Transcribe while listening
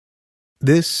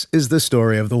This is the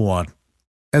story of the one.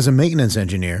 As a maintenance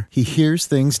engineer, he hears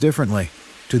things differently.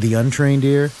 To the untrained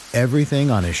ear,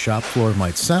 everything on his shop floor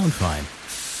might sound fine,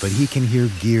 but he can hear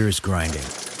gears grinding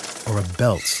or a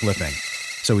belt slipping.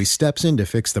 So he steps in to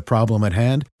fix the problem at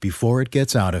hand before it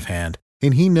gets out of hand.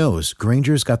 And he knows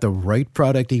Grainger's got the right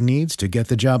product he needs to get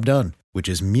the job done, which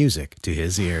is music to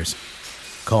his ears.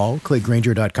 Call, click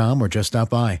Grainger.com, or just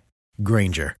stop by.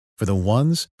 Grainger, for the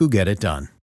ones who get it done.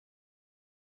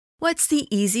 What's the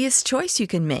easiest choice you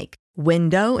can make?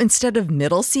 Window instead of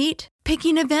middle seat?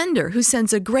 Picking a vendor who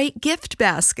sends a great gift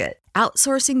basket?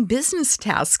 Outsourcing business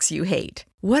tasks you hate?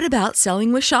 What about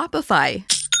selling with Shopify?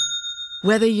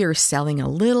 Whether you're selling a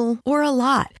little or a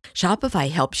lot,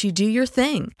 Shopify helps you do your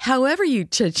thing, however you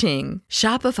cha-ching.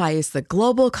 Shopify is the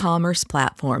global commerce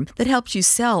platform that helps you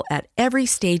sell at every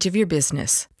stage of your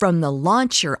business. From the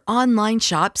launch your online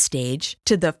shop stage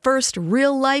to the first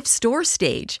real-life store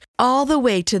stage, all the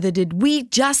way to the did we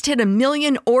just hit a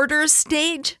million orders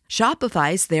stage.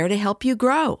 Shopify's there to help you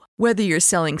grow. Whether you're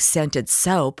selling scented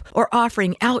soap or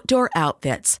offering outdoor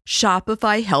outfits,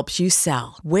 Shopify helps you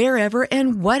sell. Wherever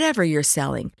and whatever you're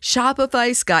selling,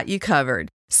 Shopify's got you covered.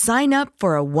 Sign up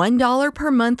for a $1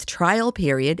 per month trial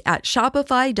period at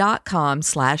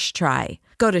shopify.com/try.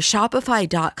 Go to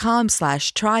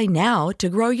shopify.com/try now to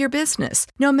grow your business,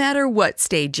 no matter what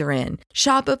stage you're in.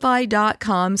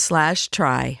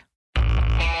 Shopify.com/try.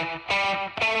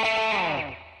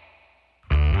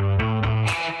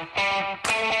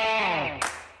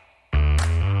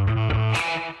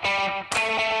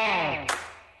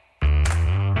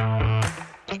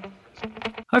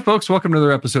 Hi, folks. Welcome to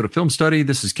another episode of Film Study.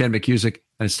 This is Ken McCusick,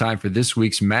 and it's time for this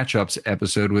week's Matchups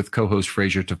episode with co-host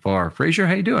Frazier Tafar. Frazier,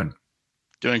 how you doing?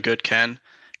 Doing good, Ken.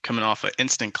 Coming off an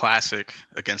instant classic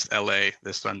against LA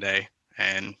this Sunday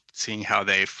and seeing how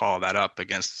they follow that up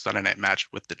against the Sunday night match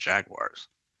with the Jaguars.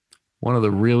 One of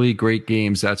the really great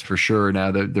games, that's for sure.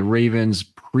 Now, the Ravens'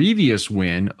 previous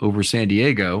win over San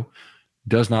Diego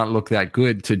does not look that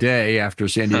good today after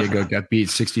San Diego got beat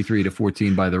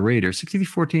 63-14 by the Raiders.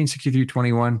 63-14,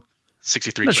 63-21?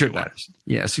 63-21. Sure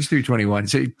yeah, 63-21.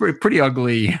 It's a pretty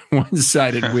ugly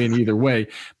one-sided win either way.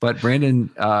 But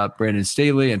Brandon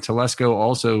Staley and Telesco,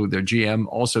 also their GM,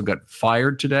 also got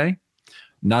fired today.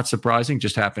 Not surprising.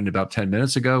 Just happened about 10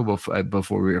 minutes ago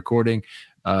before we were recording.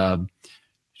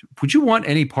 Would you want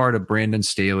any part of Brandon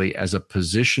Staley as a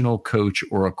positional coach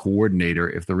or a coordinator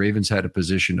if the Ravens had a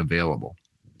position available?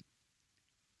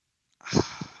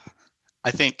 I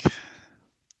think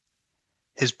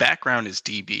his background is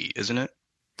DB, isn't it?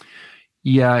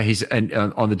 Yeah, he's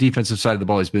on the defensive side of the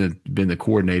ball. He's been the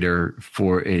coordinator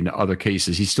in other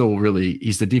cases. He's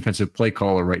the defensive play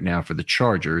caller right now for the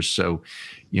Chargers. So,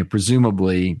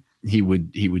 presumably he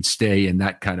would stay in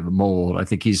that kind of a mold. I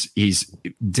think he's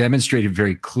demonstrated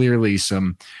very clearly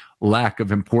some lack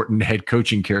of important head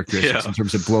coaching characteristics in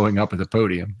terms of blowing up at the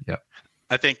podium. Yeah,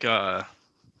 I think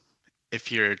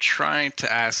if you're trying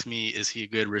to ask me, is he a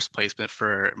good replacement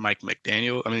for Mike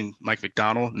McDonald?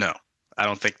 No, I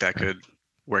don't think that could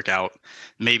work out.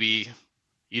 Maybe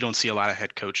you don't see a lot of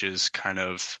head coaches kind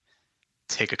of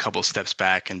take a couple steps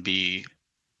back and be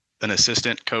an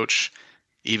assistant coach.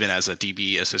 Even as a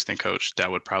DB assistant coach,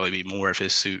 that would probably be more of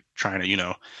his suit, trying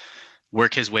to,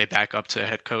 work his way back up to a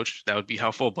head coach. That would be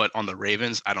helpful. But on the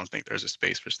Ravens, I don't think there's a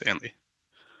space for Stanley.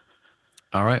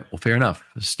 All right. Well, fair enough.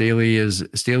 Staley is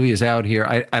out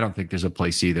here. I don't think there's a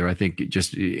place either. I think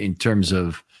just in terms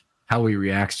of how he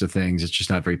reacts to things, it's just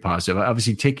not very positive.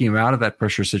 Obviously, taking him out of that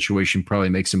pressure situation probably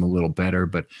makes him a little better,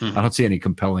 but I don't see any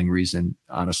compelling reason,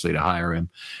 honestly, to hire him.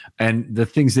 And the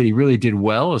things that he really did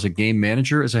well as a game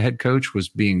manager, as a head coach, was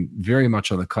being very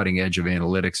much on the cutting edge of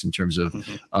analytics in terms of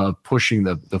pushing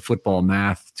the football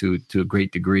math to a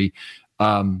great degree.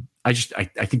 I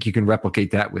think you can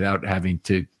replicate that without having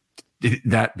to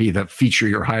that be the feature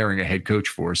you're hiring a head coach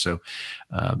for. So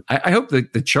I hope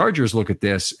that the Chargers look at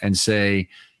this and say,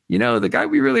 the guy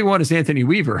we really want is Anthony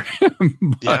Weaver,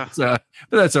 but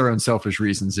that's our own selfish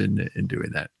reasons in doing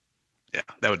that. Yeah,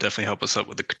 that would definitely help us up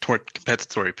with the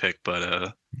compensatory pick.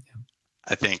 But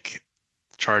I think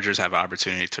Chargers have an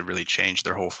opportunity to really change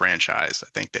their whole franchise. I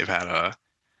think they've had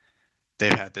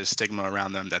this stigma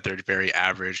around them that they're very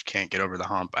average, can't get over the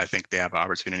hump. I think they have an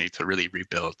opportunity to really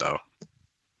rebuild, though.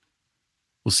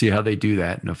 We'll see how they do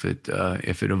that, and if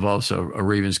it involves a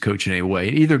Ravens coach in any way.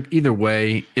 Either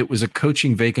way, it was a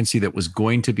coaching vacancy that was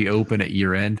going to be open at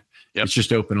year end. Yep. It's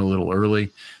just open a little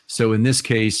early. So in this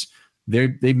case,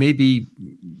 the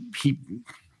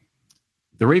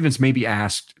Ravens may be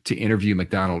asked to interview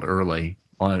McDonald early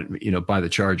by the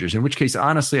Chargers, in which case,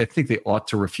 honestly, I think they ought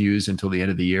to refuse until the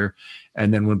end of the year.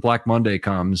 And then when Black Monday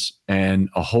comes and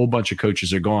a whole bunch of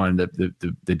coaches are gone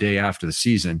the day after the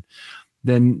season,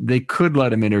 then they could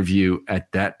let him interview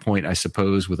at that point, I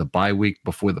suppose, with a bye week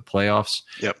before the playoffs.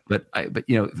 Yep. But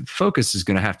focus is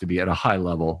going to have to be at a high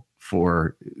level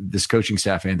for this coaching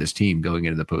staff and this team going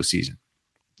into the postseason.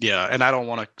 Yeah, and I don't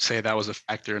want to say that was a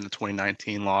factor in the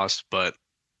 2019 loss, but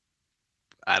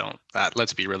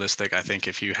let's be realistic. I think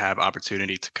if you have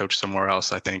opportunity to coach somewhere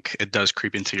else, I think it does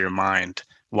creep into your mind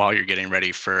while you're getting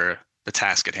ready for the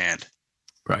task at hand.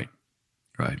 Right.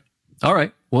 All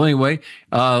right. Well, anyway,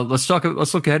 let's look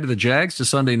ahead to the Jags to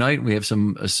Sunday night. We have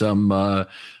some an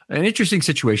interesting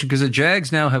situation because the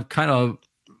Jags now have kind of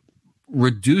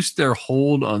reduced their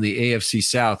hold on the AFC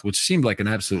South, which seemed like an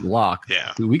absolute lock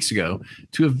 2 weeks ago,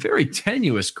 to a very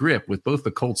tenuous grip with both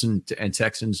the Colts and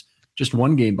Texans just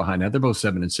one game behind that. They're both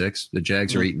 7-6. The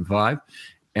Jags are 8-5,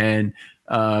 and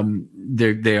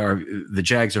the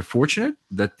Jags are fortunate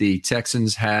that the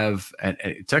Texans have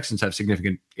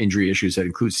significant injury issues that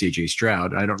include CJ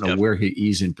Stroud. I don't know where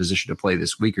he's in position to play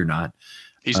this week or not.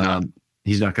 He's not.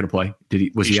 He's not going to play.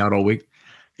 Was he out all week?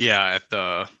 Yeah,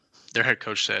 their head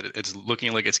coach said it's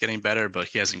looking like it's getting better, but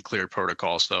he hasn't cleared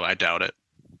protocol, so I doubt it.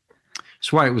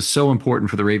 That's why it was so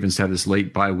important for the Ravens to have this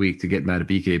late bye week to get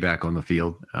Madubuike back on the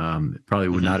field. It probably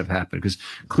would not have happened because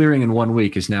clearing in 1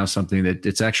 week is now something that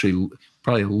it's actually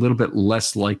probably a little bit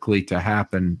less likely to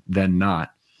happen than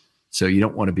not. So you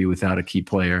don't want to be without a key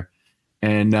player.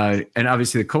 And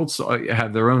obviously the Colts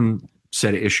have their own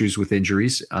set of issues with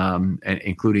injuries, and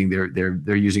including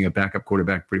they're using a backup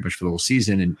quarterback pretty much for the whole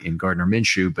season in Gardner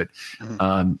Minshew. But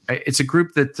it's a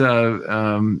group that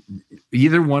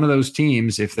either one of those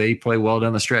teams, if they play well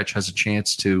down the stretch, has a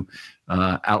chance to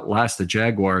outlast the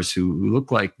Jaguars, who look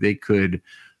like they could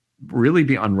really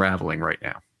be unraveling right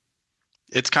now.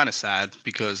 It's kind of sad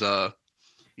because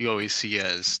you always see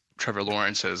as Trevor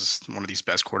Lawrence as one of these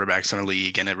best quarterbacks in the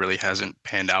league, and it really hasn't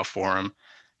panned out for him.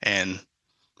 And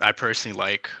I personally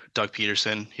like Doug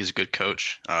Peterson. He's a good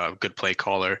coach, good play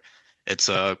caller. It's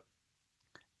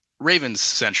Ravens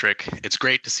centric. It's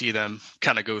great to see them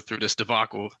kind of go through this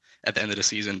debacle at the end of the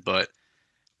season, but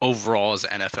overall as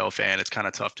an NFL fan, it's kind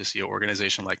of tough to see an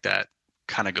organization like that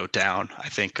kind of go down. I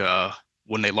think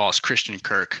when they lost Christian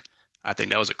Kirk, I think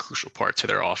that was a crucial part to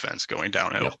their offense going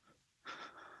downhill.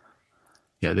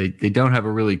 Yeah, they don't have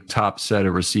a really top set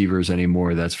of receivers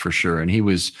anymore, that's for sure. And he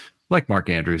was, like Mark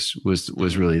Andrews, was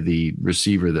really the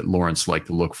receiver that Lawrence liked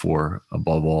to look for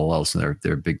above all else, and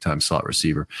their big-time slot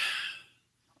receiver.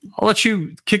 I'll let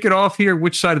you kick it off here.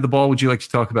 Which side of the ball would you like to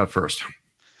talk about first?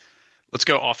 Let's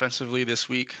go offensively this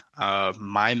week.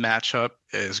 My matchup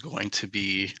is going to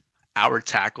be our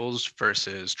tackles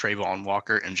versus Trayvon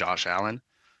Walker and Josh Allen.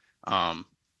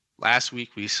 Last week,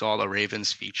 we saw the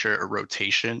Ravens feature a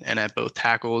rotation and at both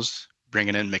tackles,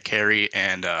 bringing in McCary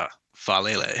and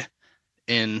Falele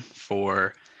in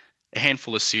for a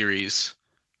handful of series.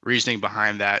 Reasoning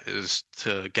behind that is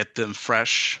to get them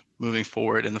fresh moving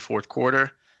forward in the fourth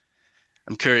quarter.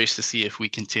 I'm curious to see if we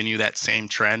continue that same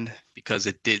trend because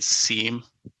it did seem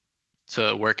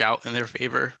to work out in their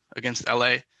favor against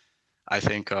LA. I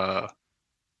think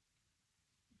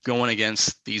going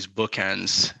against these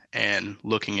bookends and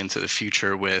looking into the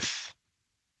future with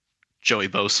Joey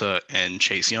Bosa and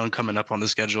Chase Young coming up on the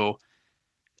schedule,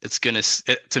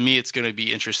 to me, it's going to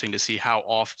be interesting to see how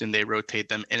often they rotate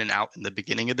them in and out in the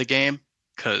beginning of the game,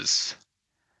 because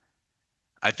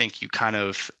I think you kind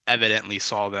of evidently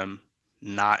saw them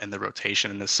not in the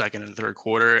rotation in the second and third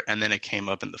quarter, and then it came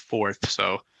up in the fourth.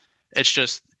 So it's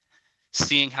just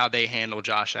seeing how they handle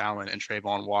Josh Allen and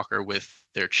Trayvon Walker with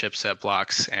their chipset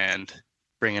blocks and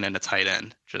bringing in a tight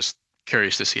end. Just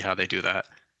curious to see how they do that.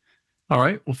 All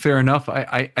right. Well, fair enough.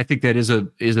 I think that is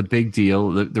a big deal.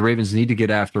 The Ravens need to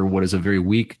get after what is a very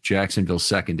weak Jacksonville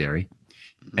secondary.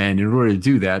 And in order to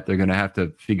do that, they're going to have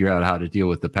to figure out how to deal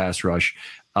with the pass rush.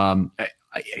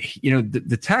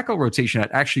 The tackle rotation,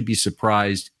 I'd actually be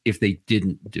surprised if they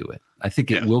didn't do it. I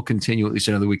think it will continue at least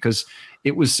another week because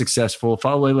it was successful.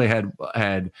 Falele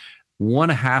had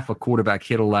 1/2 a quarterback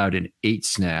hit allowed in 8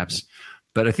 snaps.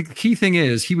 But I think the key thing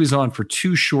is he was on for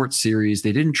 2 short series.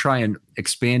 They didn't try and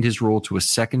expand his role to a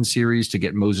second series to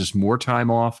get Moses more time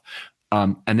off.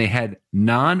 And they had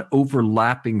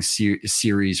non-overlapping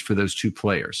series for those 2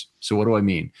 players. So what do I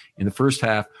mean? In the first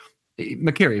half,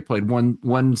 McCary played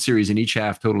one series in each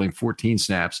half, totaling 14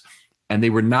 snaps. And they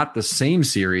were not the same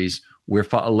series where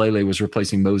Fa'alele was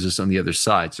replacing Moses on the other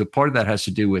side. So part of that has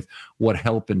to do with what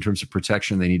help in terms of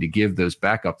protection they need to give those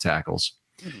backup tackles.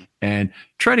 And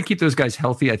trying to keep those guys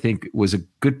healthy, I think, was a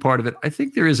good part of it. I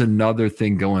think there is another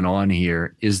thing going on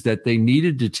here, is that they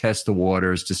needed to test the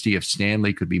waters to see if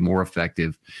Stanley could be more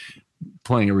effective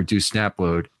playing a reduced snap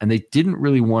load. And they didn't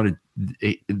really want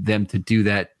them to do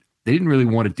that. They didn't really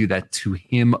want to do that to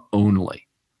him only.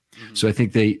 So I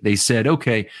think they said,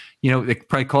 okay, they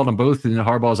probably called them both in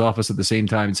Harbaugh's office at the same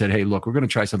time and said, hey, look, we're going to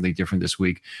try something different this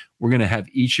week. We're going to have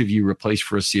each of you replaced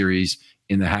for a series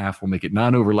in the half. We'll make it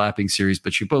non-overlapping series,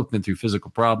 but you've both been through physical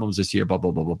problems this year, blah,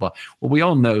 blah, blah, blah, blah. Well, we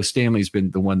all know Stanley's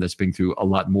been the one that's been through a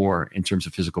lot more in terms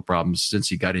of physical problems since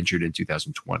he got injured in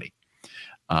 2020.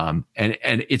 And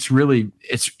it's really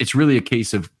a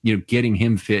case of getting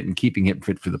him fit and keeping him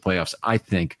fit for the playoffs, I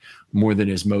think, more than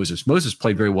is Moses. Moses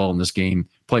played very well in this game,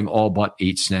 playing all but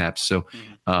 8 snaps. So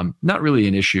not really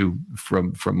an issue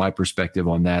from my perspective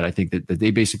on that. I think that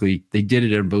they did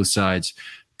it on both sides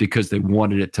because they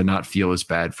wanted it to not feel as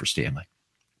bad for Stanley.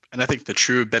 And I think the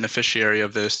true beneficiary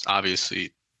of this,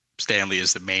 obviously, Stanley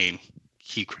is the main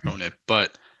key component,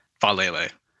 but Falele,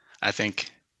 I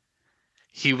think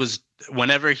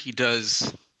whenever he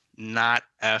does not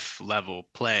F level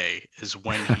play is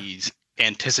when he's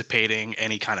anticipating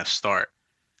any kind of start.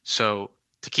 So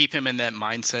to keep him in that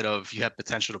mindset of you have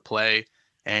potential to play,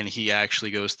 and he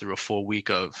actually goes through a full week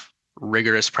of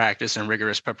rigorous practice and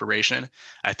rigorous preparation,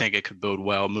 I think it could bode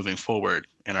well moving forward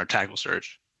in our tackle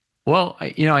search. Well,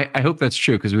 I hope that's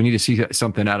true, because we need to see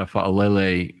something out of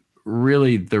Falele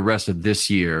really the rest of this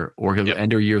year, or he'll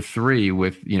enter year 3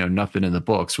 with nothing in the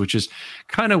books, which is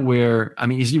kind of where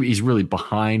he's really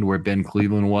behind where Ben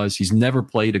Cleveland was. He's never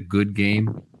played a good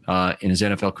game in his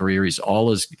NFL career. All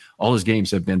his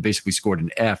games have been basically scored an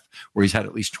F, where he's had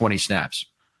at least 20 snaps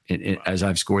as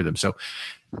I've scored them. So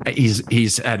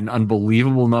he's had an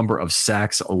unbelievable number of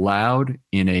sacks allowed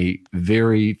in a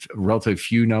very relatively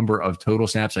few number of total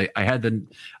snaps. I had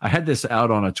this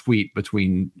out on a tweet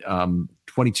between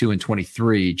 22 and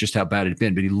 23, just how bad it had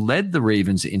been. But he led the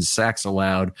Ravens in sacks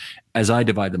allowed as I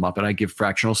divide them up, and I give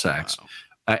fractional sacks. Wow.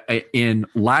 In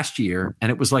last year, and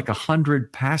it was like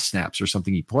 100 pass snaps or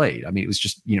something he played. I mean, it was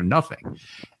just nothing,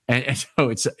 and so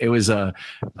it's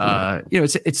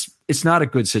not a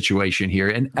good situation here.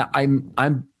 And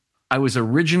I was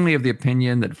originally of the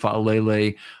opinion that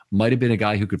Falele might have been a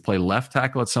guy who could play left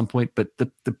tackle at some point, but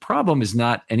the problem is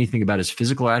not anything about his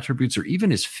physical attributes or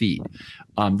even his feet.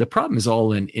 The problem is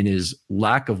all in his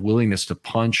lack of willingness to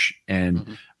punch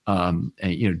and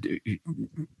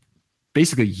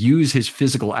basically use his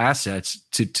physical assets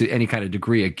to any kind of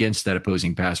degree against that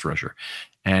opposing pass rusher.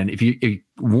 And if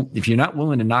you're not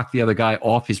willing to knock the other guy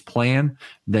off his plan,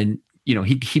 then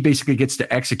he basically gets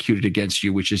to execute it against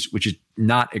you, which is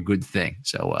not a good thing.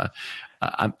 So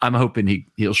I'm hoping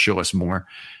he'll show us more.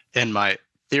 And my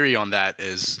theory on that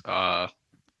is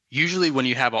usually when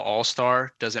you have an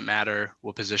all-star, doesn't matter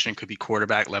what position, could be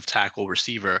quarterback, left tackle,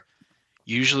 receiver.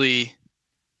 Usually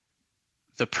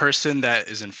the person that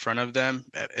is in front of them,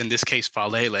 in this case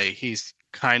Falele, he's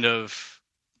kind of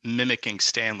mimicking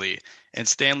Stanley. And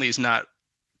Stanley is not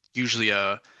usually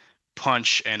a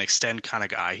punch and extend kind of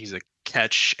guy. He's a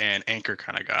catch and anchor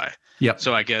kind of guy. Yep.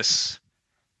 So I guess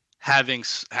having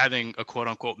a quote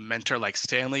unquote mentor like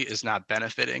Stanley is not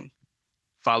benefiting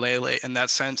Falele in that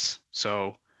sense.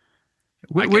 So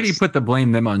where do you put the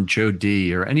blame them on Joe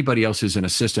D or anybody else who's an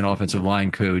assistant offensive line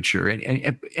coach or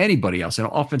anybody else, an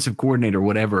offensive coordinator,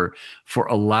 whatever, for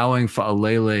allowing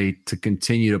Falele to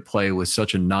continue to play with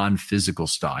such a non-physical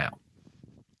style?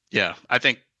 Yeah, I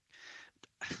think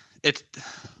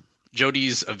Joe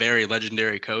D's a very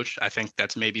legendary coach. I think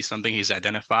that's maybe something he's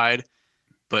identified.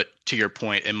 But to your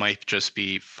point, it might just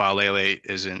be Falele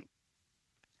isn't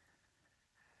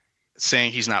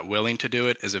saying he's not willing to do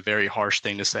it is a very harsh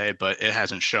thing to say, but it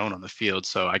hasn't shown on the field.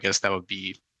 So I guess that would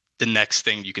be the next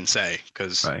thing you can say,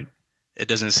 because it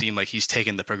doesn't seem like he's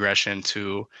taken the progression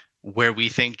to where we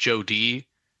think Joe D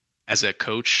as a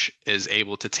coach is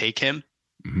able to take him.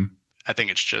 Mm-hmm. I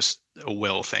think it's just a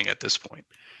will thing at this point.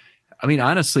 I mean,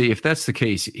 honestly, if that's the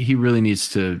case, he really needs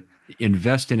to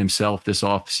invest in himself this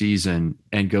offseason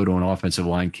and go to an offensive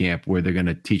line camp where they're going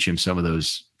to teach him some of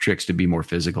those tricks to be more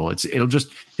physical.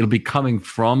 It'll be coming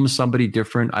from somebody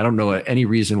different. I don't know any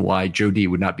reason why Joe D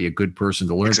would not be a good person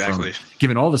to learn from,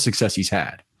 given all the success he's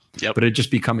had. Yep. But it'd just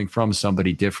be coming from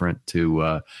somebody different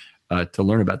to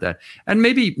learn about that. And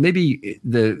maybe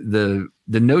the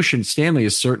notion Stanley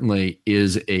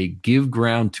is a give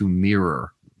ground to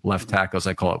mirror left tackle, as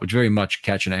I call it, which very much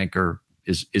catch and anchor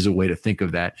is a way to think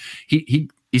of that.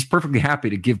 He's perfectly happy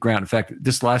to give ground. In fact,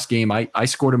 this last game, I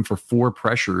scored him for 4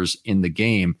 pressures in the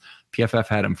game. PFF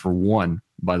had him for 1,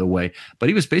 by the way, but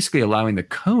he was basically allowing the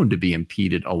cone to be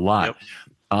impeded a lot. Yep.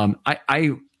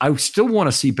 I still want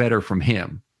to see better from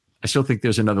him. I still think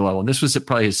there's another level. And this was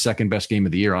probably his second best game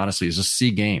of the year, honestly. It's a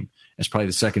C game. It's probably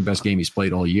the second best game he's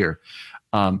played all year.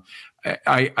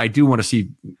 I do want to see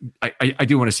I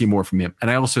do want to see more from him. And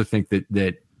I also think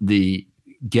that the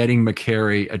getting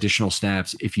McCary additional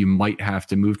snaps, if you might have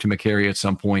to move to McCary at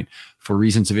some point for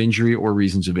reasons of injury or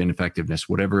reasons of ineffectiveness,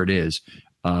 whatever it is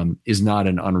not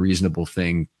an unreasonable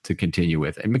thing to continue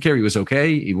with. And McCary was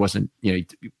okay. He wasn't, he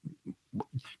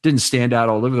didn't stand out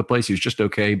all over the place. He was just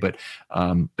okay, but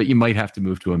you might have to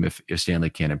move to him if Stanley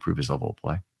can't improve his level of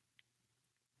play.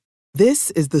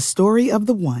 This is the story of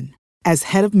the one. As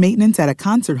head of maintenance at a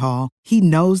concert hall, he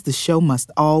knows the show must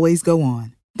always go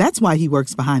on. That's why he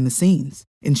works behind the scenes,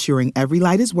 ensuring every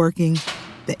light is working,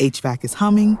 the HVAC is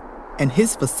humming, and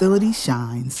his facility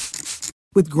shines.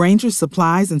 With Grainger's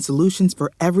supplies and solutions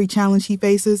for every challenge he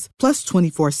faces, plus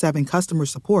 24/7 customer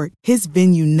support, his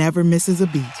venue never misses a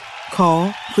beat. Call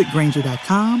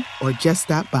quickgrainger.com or just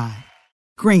stop by.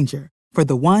 Grainger, for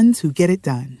the ones who get it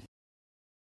done.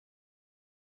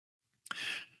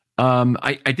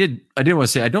 I did want to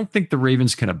say, I don't think the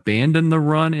Ravens can abandon the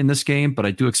run in this game, but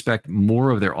I do expect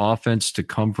more of their offense to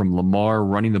come from Lamar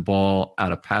running the ball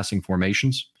out of passing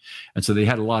formations. And so they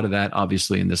had a lot of that,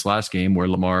 obviously, in this last game where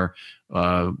Lamar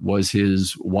was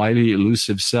his wily,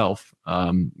 elusive self,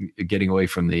 getting away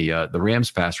from the Rams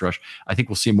pass rush. I think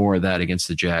we'll see more of that against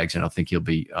the Jags, and I think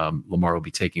Lamar will be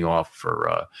taking off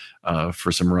for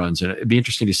some runs. And it'd be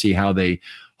interesting to see how they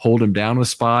hold him down with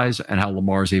spies and how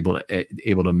Lamar is able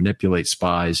to manipulate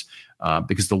spies,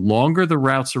 because the longer the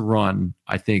routes are run,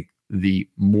 I think the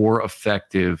more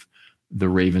effective the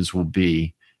Ravens will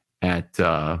be at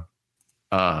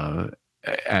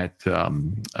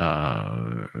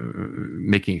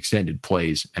making extended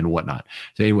plays and whatnot.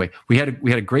 So anyway, we had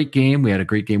a great game. We had a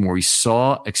great game where we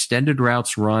saw extended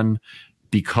routes run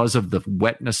because of the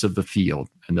wetness of the field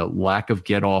and the lack of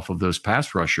get off of those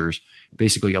pass rushers,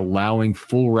 basically allowing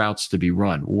full routes to be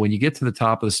run. When you get to the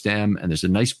top of the stem and there's a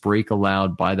nice break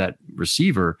allowed by that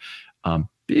receiver,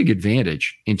 big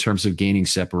advantage in terms of gaining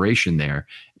separation there.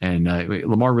 And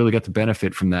Lamar really got the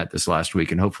benefit from that this last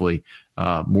week. And hopefully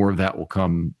more of that will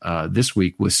come this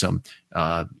week with some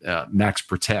max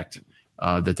protect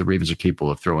that the Ravens are capable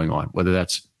of throwing on, whether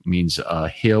that means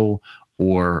Hill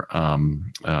or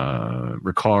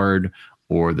Ricard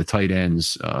or the tight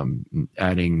ends,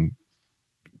 adding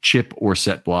chip or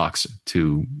set blocks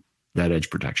to that edge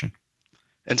protection.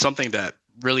 And something that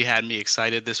really had me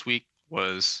excited this week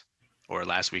or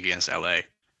last week against LA,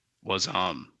 was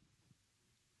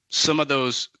some of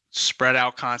those spread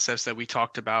out concepts that we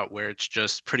talked about, where it's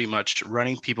just pretty much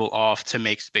running people off to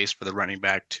make space for the running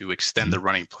back to extend the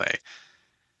running play.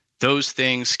 Those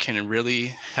things can really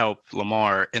help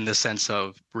Lamar in the sense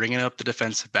of bringing up the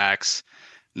defensive backs,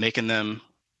 making them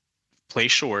play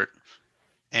short.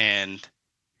 And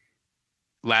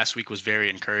last week was very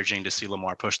encouraging to see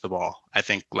Lamar push the ball. I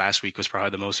think last week was probably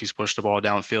the most he's pushed the ball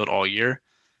downfield all year.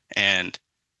 And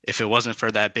if it wasn't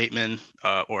for that Bateman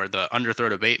or the underthrow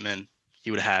to Bateman,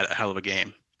 he would have had a hell of a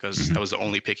game, because that was the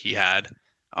only pick he had.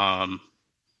 That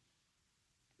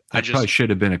probably should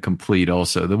have been a complete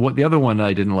also. The other one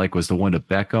I didn't like was the one to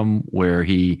Beckham, where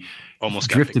he almost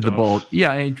drifted the ball.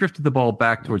 Yeah, he drifted the ball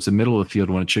back towards the middle of the field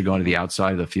when it should go to the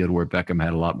outside of the field where Beckham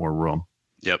had a lot more room.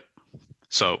 Yep.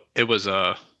 So it was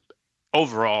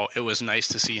overall, it was nice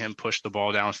to see him push the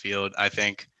ball downfield. I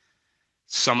think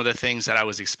some of the things that I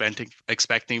was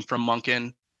expecting from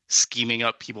Monken, scheming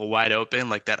up people wide open,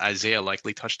 like that Isaiah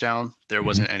Likely touchdown, there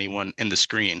wasn't anyone in the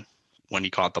screen when he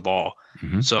caught the ball.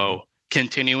 So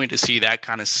continuing to see that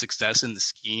kind of success in the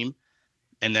scheme,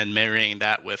 and then marrying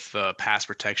that with pass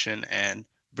protection and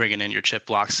bringing in your chip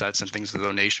block sets and things of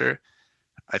that nature,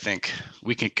 I think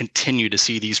we can continue to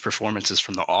see these performances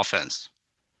from the offense.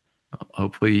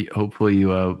 Hopefully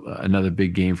another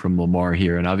big game from Lamar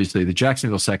here. And obviously the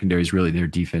Jacksonville secondary is really their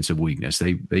defensive weakness.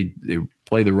 They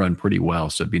play the run pretty well,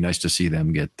 so it'd be nice to see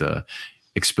them get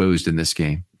exposed in this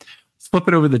game. Let's flip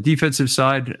it over to the defensive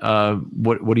side.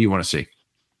 What do you want to see?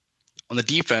 On the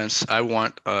defense, I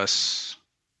want us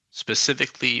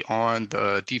specifically on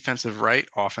the defensive right,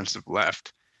 offensive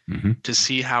left, to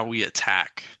see how we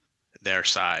attack their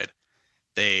side.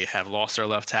 They have lost their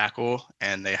left tackle,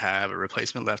 and they have a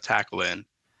replacement left tackle in.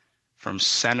 From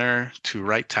center to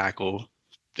right tackle,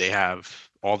 they have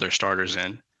all their starters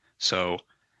in. So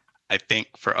I think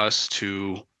for us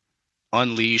to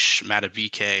unleash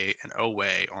Madubuike and Owe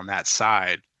on that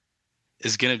side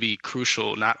is going to be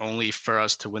crucial, not only for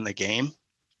us to win the game,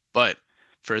 but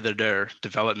for their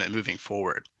development moving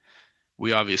forward.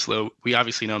 We obviously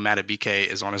know Madubuike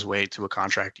is on his way to a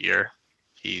contract year.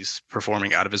 He's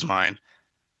performing out of his mind.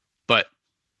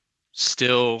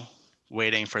 still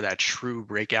waiting for that true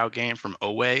breakout game from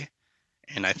Oweh,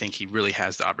 and I think he really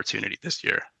has the opportunity this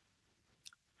year.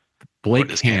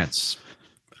 Blake Hance.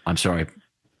 I'm sorry.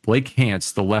 Blake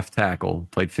Hance, the left tackle,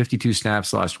 played 52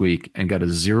 snaps last week and got a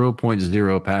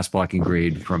 0.0 pass blocking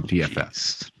grade from PFF.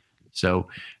 Jeez. So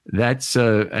that's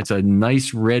a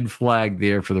nice red flag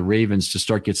there for the Ravens to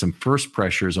start get some first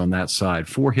pressures on that side.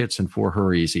 4 hits and 4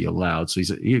 hurries he allowed. So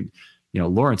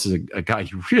Lawrence is a guy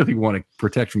you really want to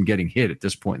protect from getting hit at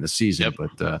this point in the season.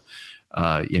 Yep. But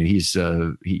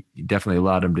he definitely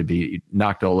allowed him to be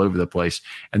knocked all over the place.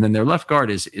 And then their left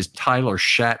guard is Tyler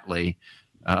Shatley.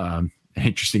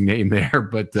 Interesting name there,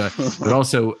 but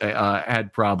also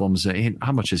had problems.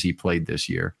 How much has he played this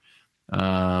year?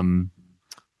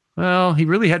 Well, he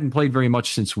really hadn't played very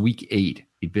much since week 8.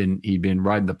 He'd been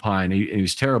riding the pine. He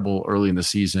was terrible early in the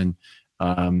season.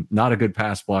 Not a good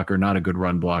pass blocker, not a good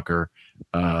run blocker.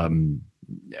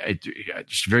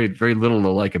 Just very, very little to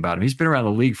like about him. He's been around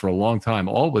the league for a long time,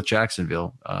 all with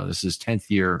Jacksonville. This is his 10th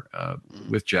year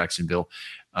with Jacksonville.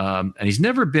 And he's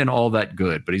never been all that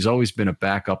good, but he's always been a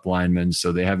backup lineman,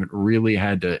 so they haven't really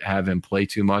had to have him play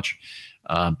too much.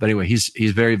 But anyway, he's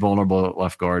very vulnerable at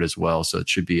left guard as well, so it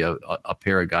should be a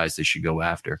pair of guys they should go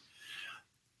after.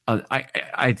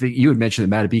 I think you had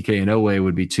mentioned that Matabike and Oweh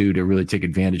would be two to really take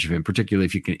advantage of him, particularly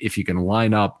if you can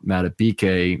line up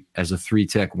Matabike as a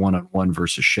 3-tech 1-on-1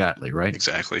 versus Shatley, right?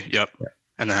 Exactly. Yep. Yeah.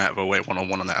 And then have Oweh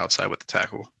 1-on-1 on the outside with the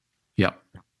tackle. Yep.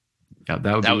 Yeah,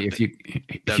 that would be if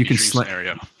you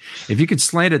can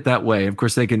slant it that way. Of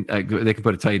course, they can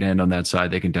put a tight end on that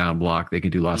side. They can down block. They can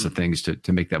do lots of things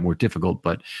to make that more difficult.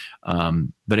 But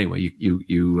anyway,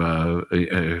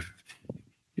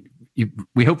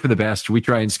 we hope for the best. We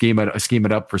try and scheme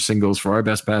it up for singles for our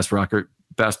best pass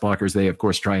blockers. They of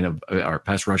course our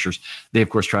pass rushers. They of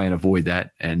course try and avoid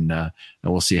that, and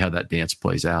we'll see how that dance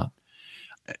plays out.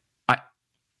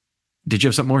 Did you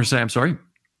have something more to say? I'm sorry.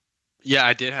 Yeah,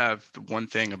 I did have one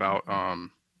thing about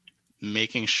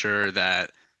making sure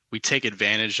that we take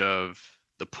advantage of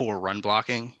the poor run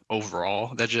blocking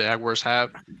overall that Jaguars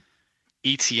have.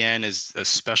 ETN is a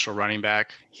special running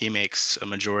back. He makes a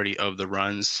majority of the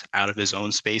runs out of his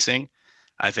own spacing.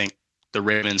 I think the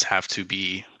Ravens have to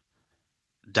be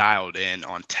dialed in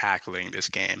on tackling this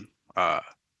game. I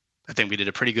think we did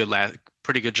a pretty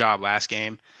good job last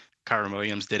game. Kyron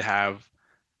Williams did have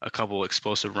a couple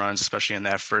explosive runs, especially in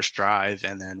that first drive,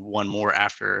 and then one more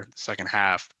after the second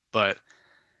half. But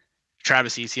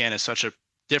Travis Etienne is such a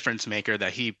difference maker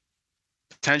that he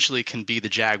potentially can be the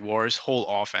Jaguars' whole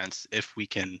offense if we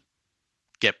can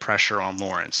get pressure on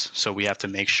Lawrence. So we have to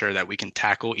make sure that we can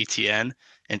tackle Etienne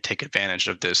and take advantage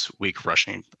of this weak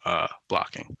rushing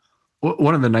blocking.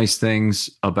 One of the nice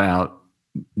things about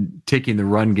taking the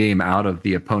run game out of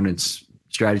the opponent's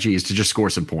strategy is to just score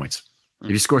some points. If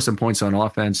you score some points on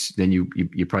offense, then you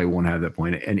probably won't have that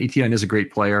point. And Etienne is a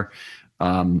great player.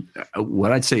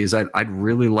 What I'd say is I'd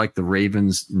really like the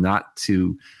Ravens not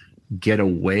to get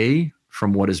away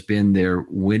from what has been their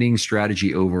winning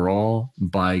strategy overall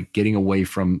by getting away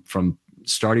from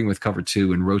starting with cover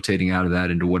 2 and rotating out of that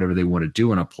into whatever they want to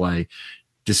do on a play.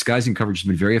 Disguising coverage has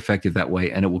been very effective that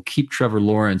way, and it will keep Trevor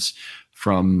Lawrence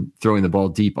from throwing the ball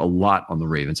deep a lot on the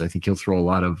Ravens. I think he'll throw a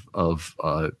lot of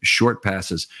short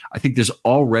passes. I think there's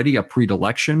already a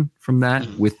predilection from that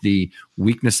with the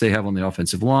weakness they have on the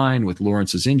offensive line, with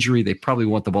Lawrence's injury. They probably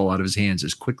want the ball out of his hands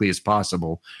as quickly as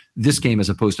possible this game as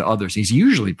opposed to others. He's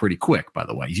usually pretty quick, by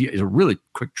the way. He's a really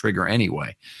quick trigger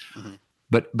anyway. Mm-hmm.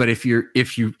 But if you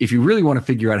really want to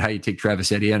figure out how you take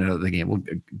Travis Etienne out of the game, well,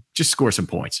 just score some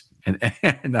points and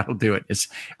that'll do it.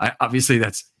 Obviously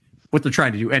that's what they're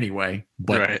trying to do anyway,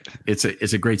 but right. It's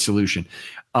a great solution.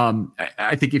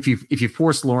 I think if you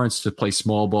force Lawrence to play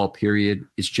small ball, period,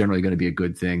 it's generally going to be a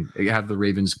good thing. You have the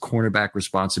Ravens' cornerback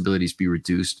responsibilities be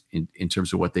reduced in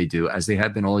terms of what they do, as they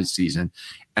have been all this season.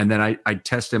 And then I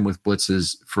test him with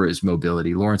blitzes for his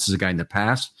mobility. Lawrence is a guy in the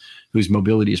past whose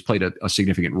mobility has played a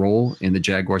significant role in the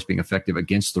Jaguars being effective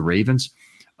against the Ravens.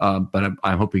 But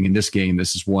I'm hoping in this game,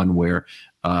 this is one where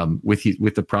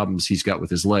with the problems he's got with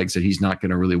his legs, that he's not going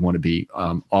to really want to be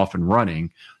off and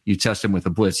running. You test him with a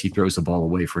blitz, he throws the ball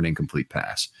away for an incomplete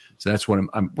pass. So that's what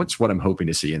I'm hoping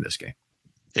to see in this game.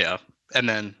 Yeah, and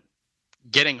then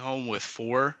getting home with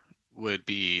 4 would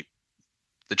be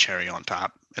the cherry on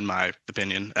top, in my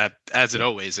opinion, as it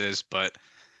always is. But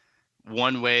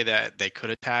one way that they could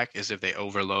attack is if they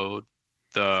overload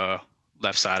the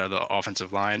left side of the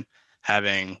offensive line,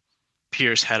 having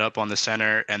Pierce head up on the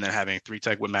center, and then having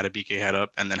 3-tech with Matabike head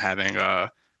up, and then having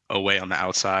Oweh on the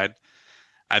outside.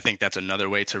 I think that's another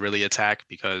way to really attack,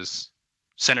 because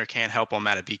center can't help on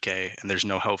Matabike, and there's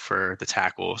no help for the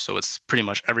tackle. So it's pretty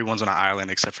much everyone's on an island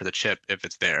except for the chip if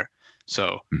it's there.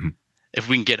 So if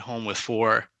we can get home with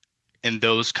 4 in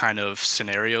those kind of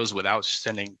scenarios without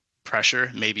sending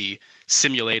pressure, maybe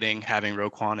simulating having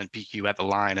Roquan and PQ at the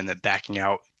line and then backing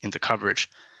out into coverage,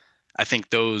 I think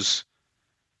those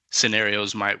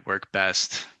scenarios might work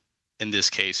best in this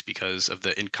case because of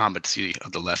the incompetency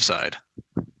of the left side.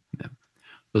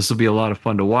 This will be a lot of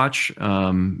fun to watch.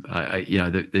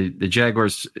 The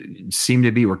Jaguars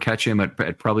we're catching them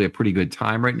at probably a pretty good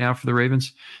time right now for the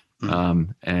Ravens.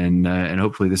 And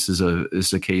hopefully this is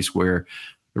a case where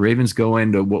the Ravens go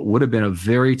into what would have been a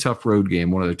very tough road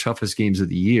game, one of the toughest games of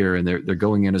the year, and they're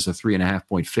going in as a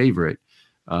 3.5-point favorite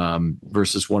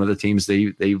versus one of the teams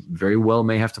they very well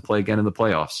may have to play again in the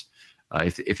playoffs.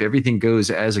 If everything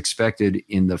goes as expected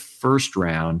in the first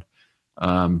round,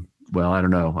 well, I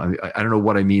don't know. I don't know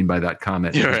what I mean by that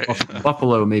comment. Right.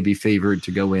 Buffalo may be favored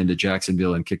to go into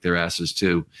Jacksonville and kick their asses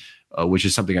too, which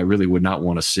is something I really would not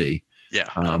want to see. Yeah.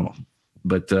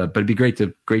 But it'd be great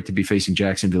to be facing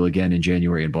Jacksonville again in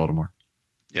January in Baltimore.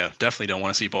 Yeah, definitely don't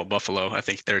want to see Buffalo. I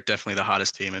think they're definitely the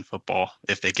hottest team in football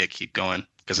if they keep going,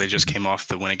 because they just came off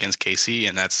the win against KC,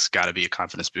 and that's got to be a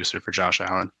confidence booster for Josh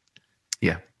Allen.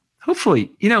 Yeah.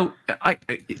 Hopefully, we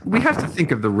have to think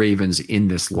of the Ravens in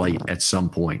this light at some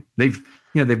point. They've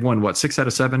won what, 6 out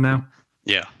of 7 now.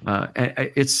 Yeah.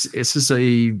 This is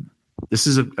a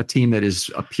team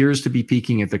that appears to be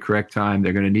peaking at the correct time.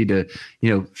 They're going to need to,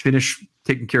 finish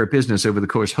taking care of business over the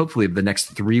course, hopefully, of the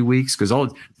next 3 weeks. Because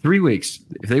all 3 weeks,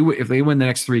 if they win the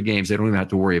next 3 games, they don't even have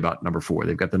to worry about number 4.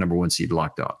 They've got the number 1 seed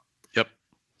locked up. Yep.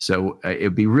 So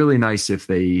it'd be really nice if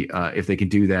they can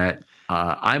do that.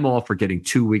 I'm all for getting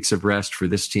 2 weeks of rest for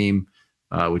this team,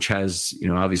 which has,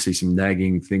 obviously some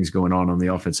nagging things going on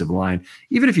the offensive line.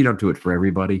 Even if you don't do it for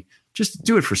everybody, just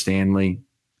do it for Stanley.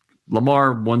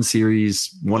 Lamar, 1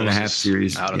 series, 1.5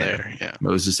 series out of there. Yeah.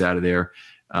 Moses out of there.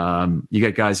 You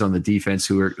got guys on the defense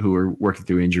who are working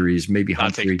through injuries. Maybe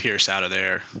Humphrey. Take Pierce out of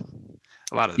there.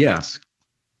 A lot of things.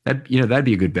 That'd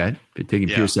be a good bet. Taking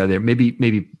Pierce out of there. Maybe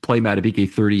play Matabike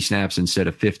 30 snaps instead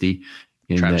of 50.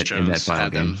 In that final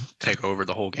game. Take over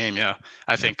the whole game. Yeah.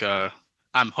 I think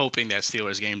I'm hoping that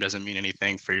Steelers game doesn't mean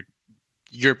anything for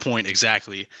your point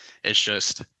exactly. It's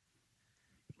just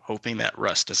hoping that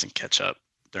rust doesn't catch up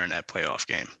during that playoff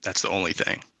game. That's the only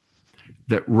thing.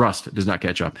 That rust does not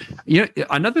catch up.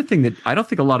 Another thing that I don't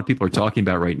think a lot of people are talking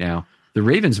about right now, the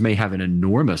Ravens may have an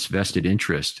enormous vested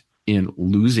interest in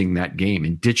losing that game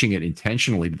and ditching it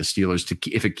intentionally to the Steelers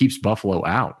if it keeps Buffalo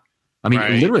out. I mean,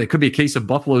 Literally, it could be a case of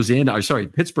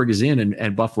Pittsburgh is in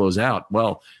and Buffalo's out.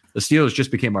 Well, the Steelers just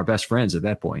became our best friends at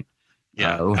that point.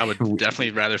 Yeah, I would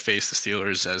definitely rather face the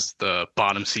Steelers as the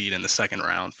bottom seed in the second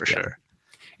round for sure.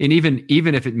 And even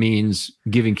if it means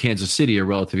giving Kansas City a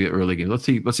relatively early game, let's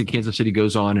see Kansas City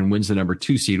goes on and wins the number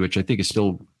 2 seed, which I think is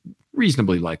still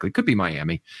reasonably likely. Could be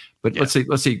Miami, but let's say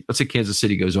Kansas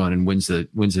City goes on and wins the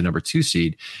number 2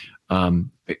 seed.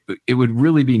 It would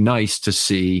really be nice to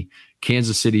see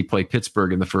Kansas City play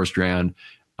Pittsburgh in the first round.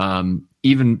 Probably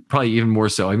even more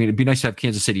so. I mean, it'd be nice to have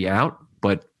Kansas City out,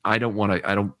 but I think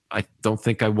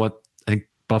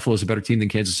Buffalo's a better team than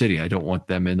Kansas City. I don't want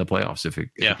them in the playoffs if it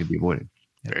can be avoided.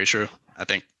 Yeah. Very true. I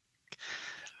think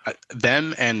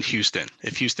them and Houston.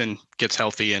 If Houston gets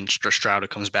healthy and Stroud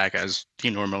comes back as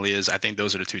he normally is, I think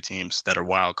those are the 2 teams that are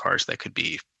wild cards that could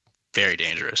be very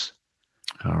dangerous.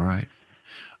 All right.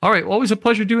 Well, always a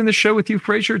pleasure doing this show with you,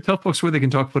 Frazier. Tell folks where they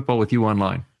can talk football with you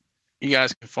online. You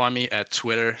guys can find me at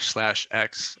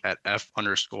Twitter/X at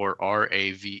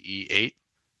F_RAVE8.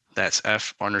 That's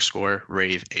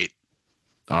F_Rave8.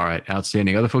 All right.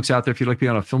 Outstanding. Other folks out there, if you'd like to be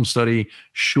on a film study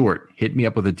short, hit me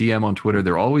up with a DM on Twitter.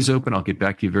 They're always open. I'll get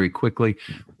back to you very quickly.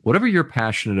 Whatever you're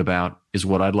passionate about is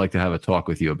what I'd like to have a talk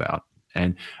with you about.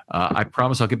 And I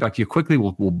promise I'll get back to you quickly.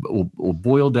 We'll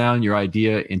boil down your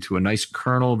idea into a nice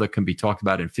kernel that can be talked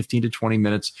about in 15 to 20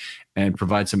 minutes and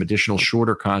provide some additional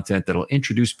shorter content that'll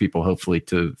introduce people, hopefully,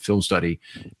 to film study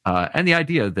and the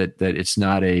idea that it's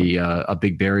not a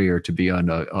big barrier to be on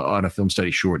a film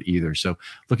study short either. So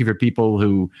looking for people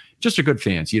who just are good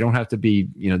fans. You don't have to be,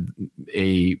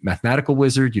 a mathematical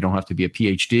wizard. You don't have to be a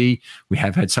PhD. We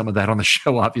have had some of that on the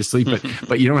show, obviously,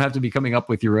 but you don't have to be coming up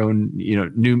with your own,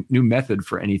 new method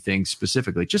for anything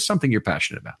specifically. Just something you're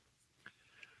passionate about.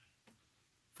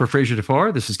 For Frazier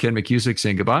DeFar, this is Ken McCusick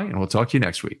saying goodbye, and we'll talk to you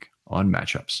next week on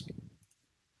Matchups.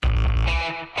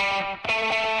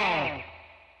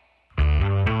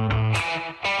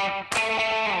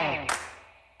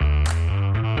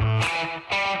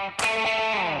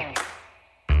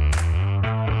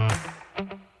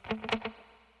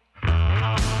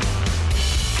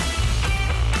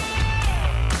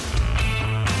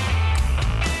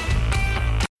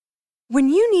 When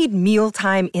you need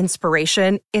mealtime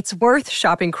inspiration, it's worth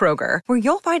shopping Kroger, where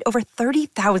you'll find over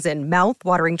 30,000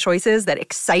 mouth-watering choices that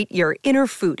excite your inner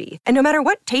foodie. And no matter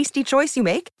what tasty choice you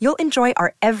make, you'll enjoy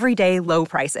our everyday low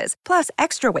prices, plus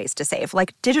extra ways to save,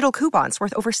 like digital coupons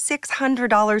worth over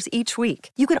 $600 each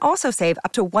week. You can also save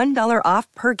up to $1 off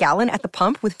per gallon at the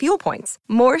pump with fuel points.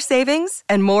 More savings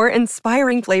and more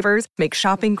inspiring flavors make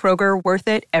shopping Kroger worth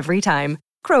it every time.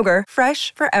 Kroger,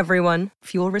 fresh for everyone.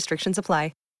 Fuel restrictions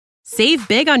apply. Save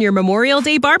big on your Memorial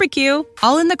Day barbecue,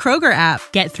 all in the Kroger app.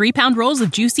 Get 3-pound rolls of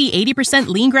juicy 80%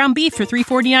 lean ground beef for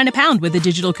 $3.49 a pound with a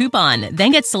digital coupon.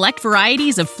 Then get select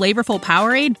varieties of flavorful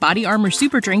Powerade, Body Armor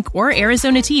Super Drink, or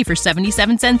Arizona tea for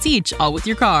 77 cents each, all with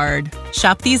your card.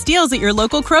 Shop these deals at your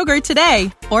local Kroger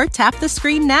today, or tap the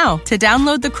screen now to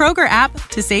download the Kroger app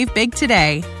to save big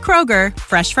today. Kroger,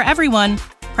 fresh for everyone.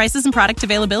 Prices and product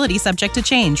availability subject to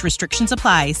change. Restrictions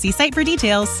apply. See site for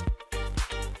details.